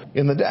labor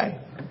in the day.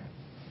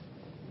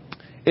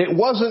 It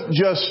wasn't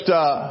just,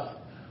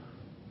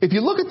 if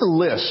you look at the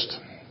list,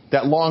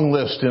 that long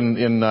list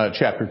in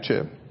chapter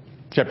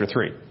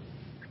 3,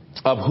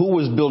 of who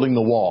was building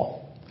the wall.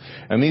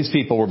 And these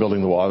people were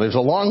building the wall. There's a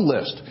long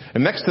list.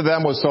 And next to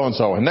them was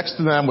so-and-so. And next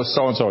to them was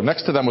so-and-so. And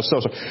next to them was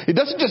so-and-so. It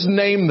doesn't just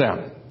name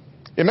them.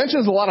 It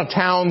mentions a lot of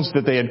towns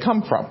that they had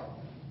come from.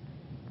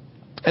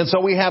 And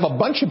so we have a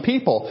bunch of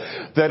people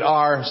that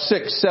are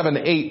 6, 7,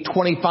 8,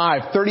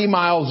 25, 30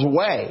 miles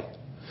away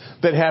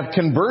that have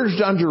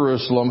converged on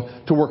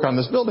Jerusalem to work on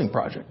this building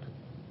project.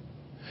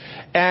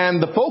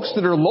 And the folks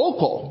that are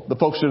local, the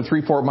folks that are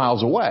 3, 4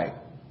 miles away,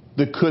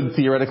 that could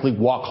theoretically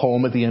walk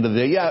home at the end of the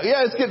day. Yeah,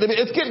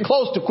 it's getting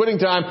close to quitting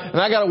time, and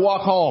I got to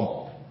walk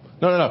home.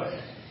 No.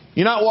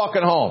 You're not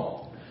walking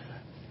home.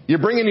 You're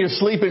bringing your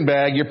sleeping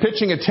bag, you're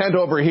pitching a tent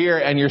over here,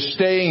 and you're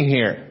staying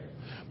here.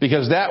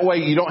 Because that way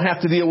you don't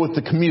have to deal with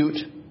the commute.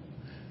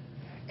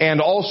 And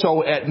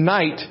also at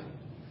night,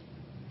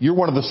 you're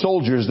one of the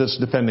soldiers that's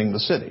defending the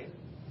city.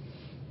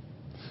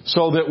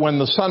 So that when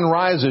the sun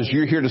rises,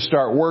 you're here to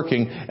start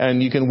working,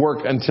 and you can work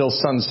until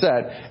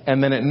sunset.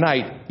 And then at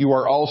night, you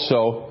are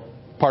also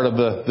part of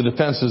the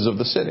defenses of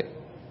the city.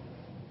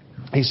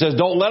 He says,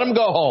 don't let them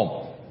go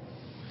home.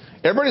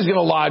 Everybody's going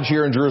to lodge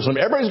here in Jerusalem.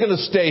 Everybody's going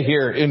to stay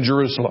here in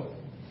Jerusalem.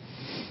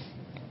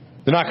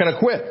 They're not going to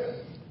quit.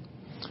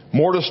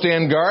 More to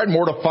stand guard,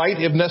 more to fight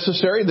if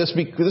necessary.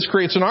 This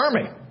creates an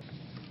army.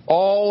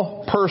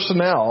 All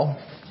personnel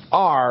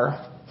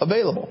are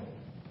available.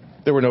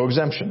 There were no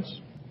exemptions.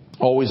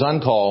 Always on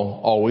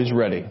call, always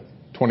ready.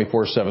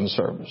 24/7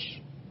 service.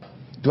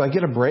 Do I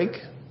get a break?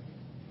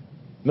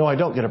 No, I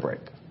don't get a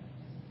break.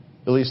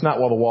 At least not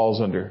while the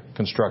wall's under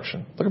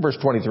construction. Look at verse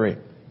 23.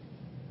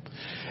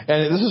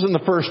 And this is in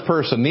the first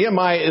person.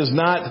 Nehemiah is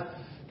not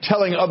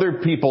telling other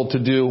people to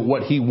do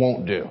what he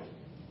won't do.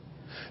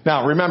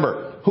 Now,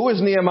 remember, who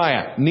is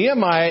Nehemiah?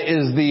 Nehemiah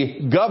is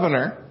the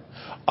governor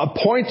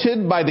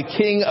appointed by the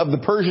king of the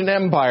Persian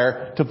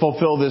Empire to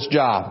fulfill this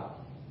job.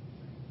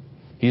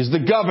 He's the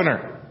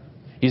governor.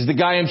 He's the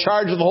guy in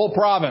charge of the whole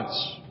province.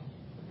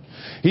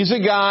 He's a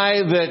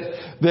guy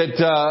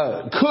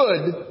that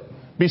could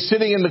be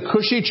sitting in the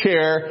cushy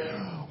chair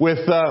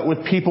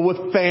with people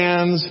with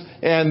fans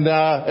and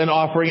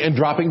offering and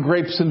dropping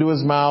grapes into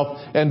his mouth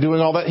and doing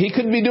all that. He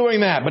could be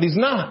doing that, but he's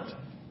not.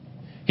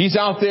 He's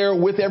out there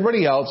with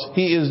everybody else.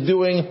 He is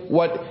doing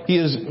what he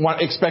is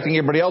expecting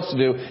everybody else to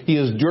do. He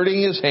is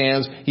dirtying his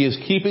hands. He is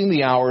keeping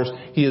the hours.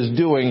 He is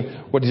doing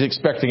what he's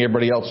expecting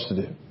everybody else to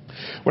do.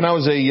 When I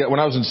was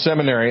in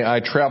seminary, I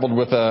traveled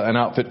with an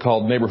outfit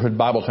called Neighborhood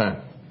Bible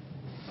Time,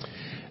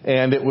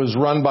 and it was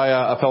run by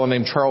a fellow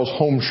named Charles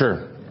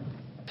Homshire.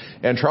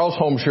 And Charles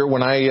Homshire,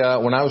 when I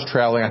was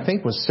traveling, I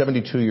think was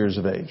 72 years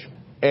of age,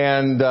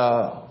 and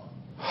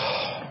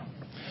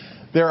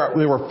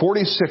there were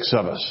 46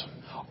 of us.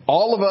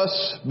 All of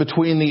us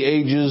between the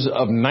ages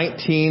of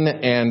 19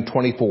 and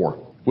 24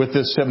 with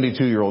this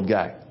 72-year-old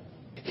guy.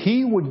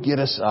 He would get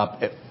us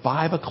up at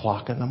 5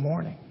 o'clock in the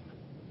morning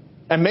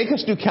and make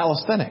us do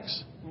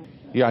calisthenics.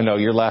 Yeah, I know,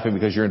 you're laughing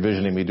because you're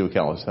envisioning me do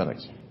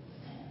calisthenics.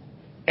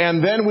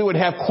 And then we would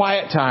have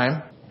quiet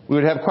time. We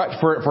would have quiet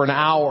for an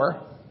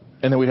hour,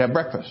 and then we'd have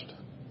breakfast.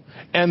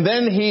 And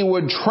then he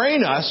would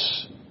train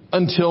us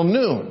until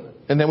noon,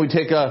 and then we'd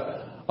take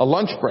a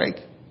lunch break.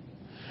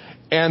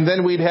 And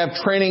then we'd have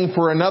training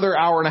for another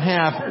hour and a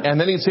half. And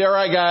then he'd say, all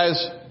right,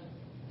 guys,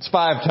 it's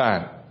 5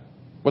 time.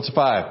 What's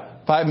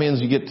 5? 5 means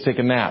you get to take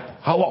a nap.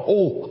 How long?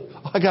 Oh,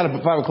 I got up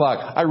at 5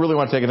 o'clock. I really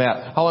want to take a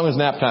nap. How long is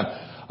nap time?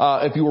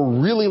 If you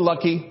were really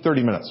lucky,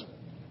 30 minutes.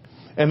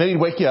 And then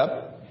he'd wake you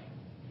up.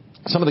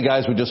 Some of the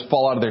guys would just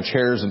fall out of their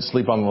chairs and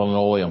sleep on the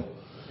linoleum.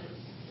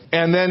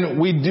 And then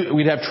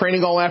we'd have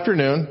training all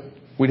afternoon.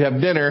 We'd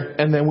have dinner.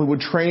 And then we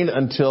would train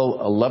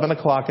until 11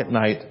 o'clock at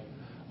night,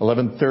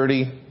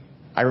 11:30.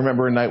 I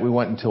remember a night we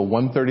went until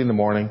 1:30 in the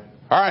morning.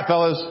 All right,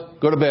 fellas,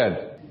 go to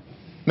bed.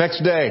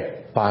 Next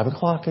day, 5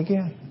 o'clock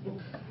again.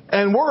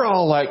 And we're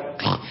all like,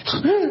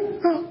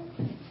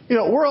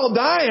 we're all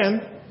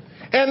dying.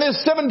 And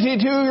this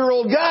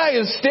 72-year-old guy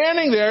is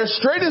standing there,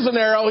 straight as an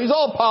arrow. He's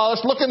all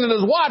polished, looking at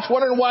his watch,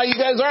 wondering why you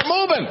guys aren't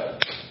moving.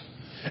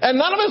 And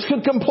none of us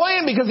could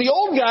complain because the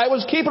old guy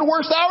was keeping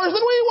worse hours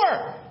than we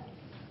were.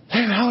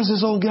 Man, how is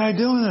this old guy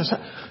doing this?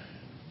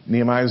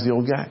 Nehemiah's the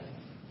old guy.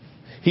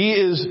 He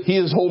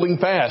is holding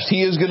fast.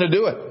 He is going to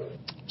do it.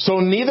 So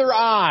neither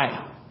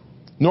I,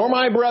 nor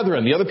my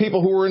brethren, the other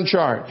people who were in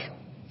charge,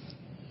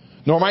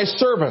 nor my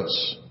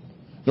servants,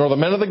 nor the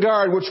men of the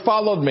guard which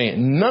followed me,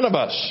 none of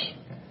us.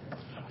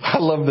 I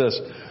love this.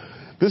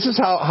 This is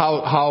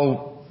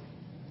how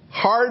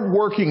hard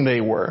working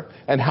they were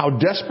and how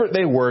desperate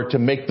they were to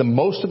make the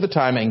most of the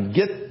time and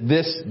get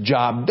this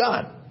job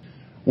done.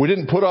 We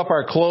didn't put off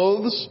our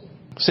clothes,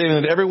 saying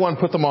that everyone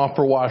put them off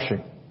for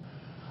washing.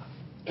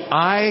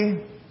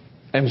 I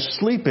am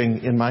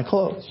sleeping in my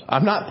clothes.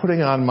 I'm not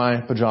putting on my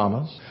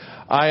pajamas.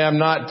 I am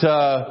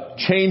not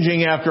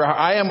changing after.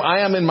 I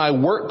am in my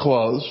work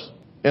clothes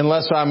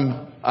unless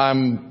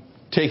I'm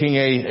taking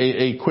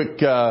a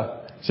quick.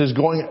 It says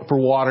going for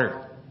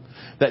water.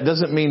 That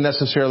doesn't mean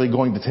necessarily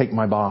going to take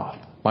my bath,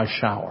 my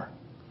shower.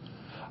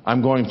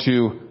 I'm going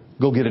to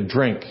go get a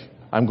drink.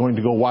 I'm going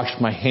to go wash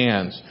my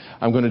hands.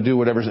 I'm going to do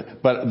whatever.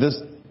 But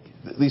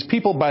these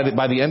people, by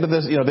the end of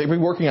this, they've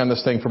been working on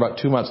this thing for about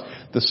 2 months.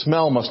 The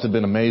smell must have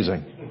been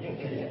amazing.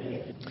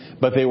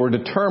 But they were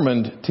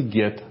determined to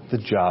get the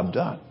job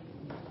done.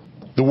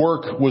 The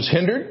work was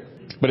hindered,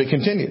 but it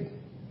continued.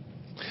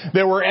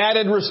 There were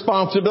added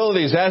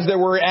responsibilities. As there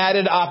were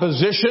added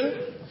opposition,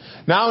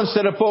 now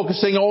instead of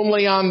focusing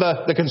only on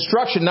the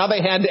construction, now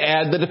they had to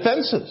add the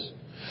defenses.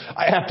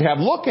 I have to have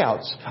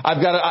lookouts.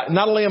 I've got to,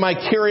 not only am I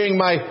carrying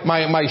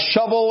my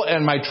shovel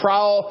and my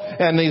trowel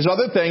and these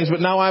other things,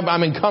 but now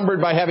I'm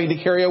encumbered by having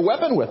to carry a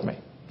weapon with me.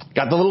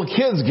 Got the little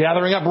kids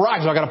gathering up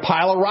rocks. I've got a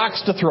pile of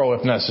rocks to throw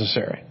if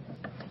necessary.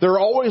 There are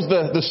always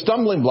the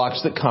stumbling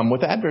blocks that come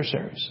with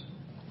adversaries.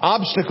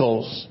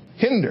 Obstacles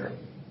hinder.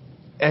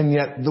 And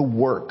yet the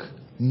work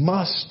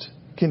must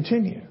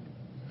continue.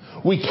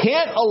 We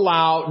can't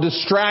allow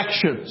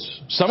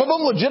distractions, some of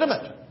them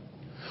legitimate.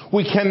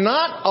 We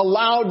cannot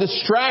allow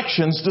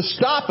distractions to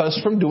stop us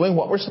from doing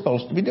what we're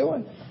supposed to be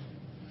doing.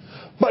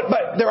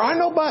 But there are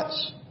no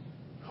buts.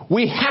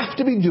 We have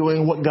to be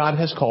doing what God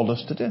has called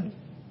us to do.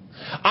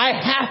 I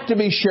have to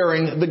be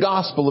sharing the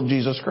gospel of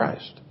Jesus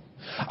Christ.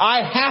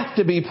 I have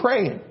to be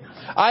praying.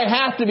 I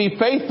have to be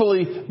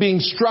faithfully be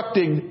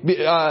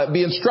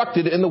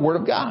instructed in the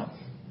Word of God.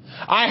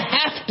 I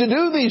have to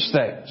do these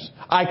things.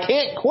 I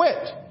can't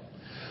quit.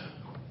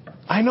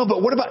 I know,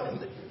 but what about...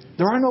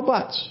 There are no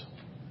buts.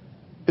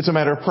 It's a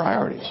matter of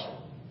priorities.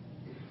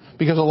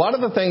 Because a lot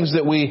of the things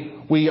that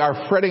we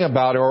are fretting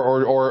about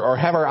or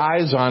have our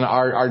eyes on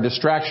are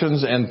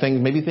distractions and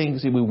things, maybe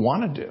things that we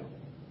want to do.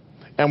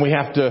 And we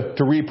have to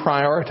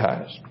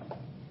reprioritize.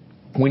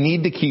 We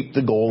need to keep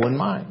the goal in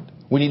mind.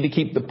 We need to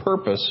keep the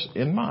purpose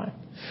in mind.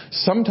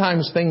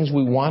 Sometimes things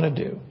we want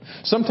to do,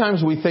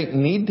 sometimes we think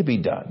need to be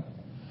done,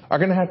 are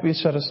going to have to be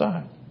set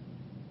aside.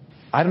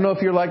 I don't know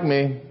if you're like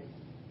me.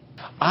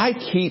 I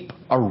keep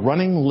a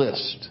running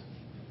list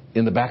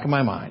in the back of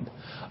my mind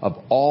of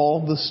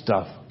all the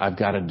stuff I've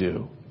got to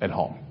do at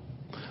home.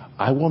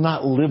 I will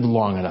not live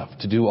long enough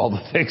to do all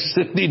the things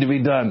that need to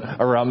be done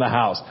around the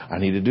house. I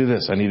need to do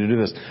this. I need to do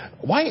this.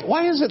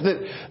 Why is it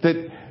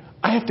that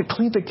I have to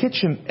clean the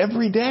kitchen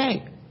every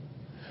day?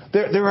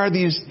 There are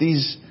these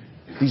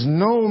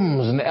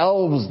gnomes and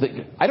elves that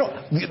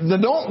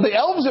the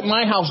elves at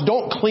my house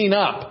don't clean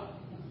up.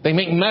 They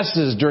make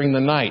messes during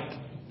the night.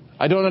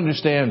 I don't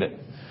understand it.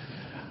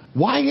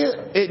 Why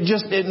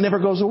it never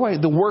goes away.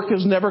 The work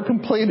is never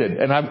completed.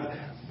 And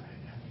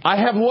I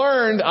have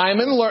learned,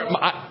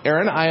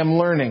 Aaron, I am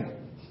learning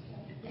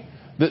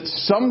that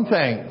some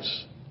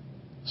things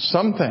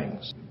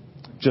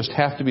just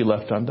have to be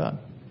left undone.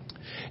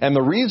 And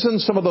the reason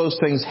some of those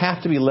things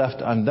have to be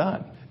left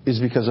undone is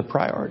because of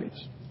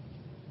priorities.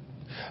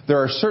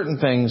 There are certain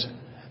things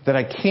that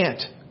I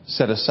can't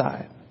set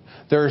aside.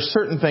 There are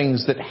certain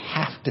things that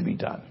have to be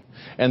done.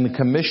 And the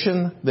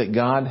commission that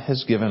God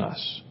has given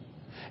us,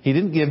 He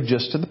didn't give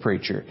just to the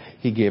preacher.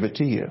 He gave it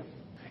to you.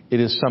 It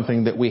is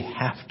something that we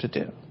have to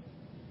do.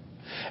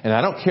 And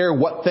I don't care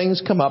what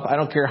things come up. I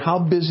don't care how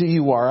busy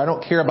you are. I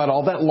don't care about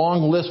all that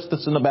long list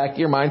that's in the back of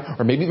your mind,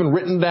 or maybe even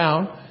written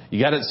down.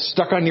 You got it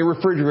stuck on your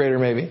refrigerator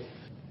maybe.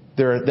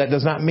 That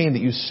does not mean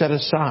that you set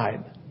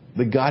aside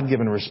the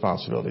God-given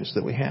responsibilities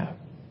that we have.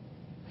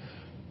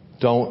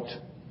 Don't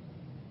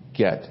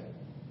get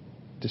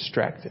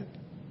distracted.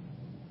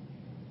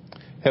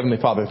 Heavenly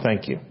Father,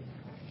 thank you.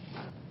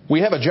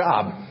 We have a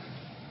job.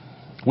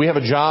 We have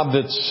a job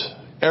that's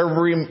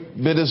every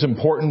bit as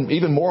important,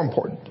 even more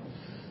important,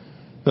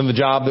 than the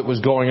job that was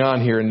going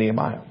on here in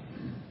Nehemiah.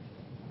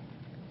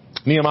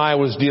 Nehemiah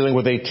was dealing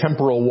with a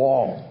temporal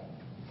wall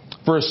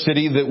for a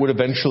city that would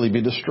eventually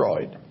be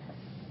destroyed.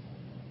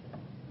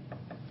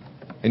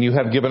 And you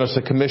have given us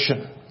a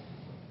commission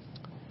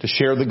to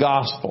share the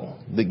gospel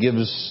that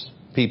gives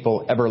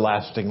people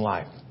everlasting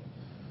life.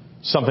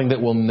 Something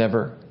that will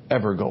never,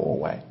 ever go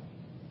away.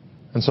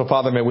 And so,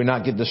 Father, may we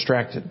not get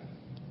distracted.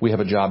 We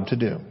have a job to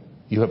do.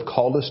 You have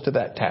called us to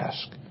that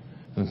task.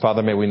 And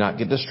Father, may we not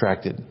get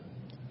distracted.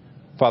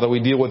 Father,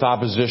 we deal with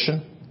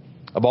opposition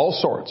of all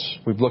sorts.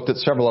 We've looked at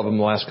several of them in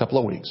the last couple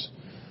of weeks.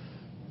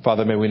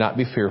 Father, may we not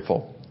be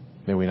fearful.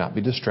 May we not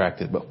be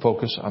distracted, but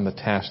focus on the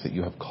task that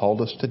you have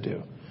called us to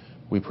do.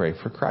 We pray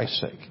for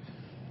Christ's sake.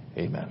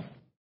 Amen.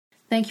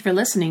 Thank you for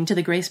listening to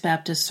the Grace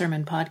Baptist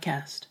Sermon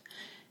Podcast.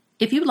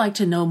 If you'd like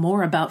to know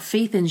more about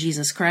faith in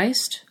Jesus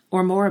Christ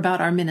or more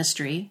about our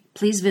ministry,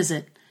 please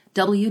visit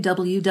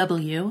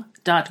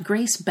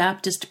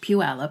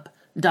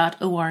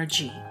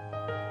www.gracebaptistpuyallup.org.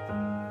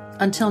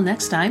 Until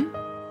next time,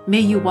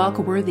 may you walk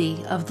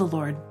worthy of the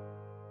Lord.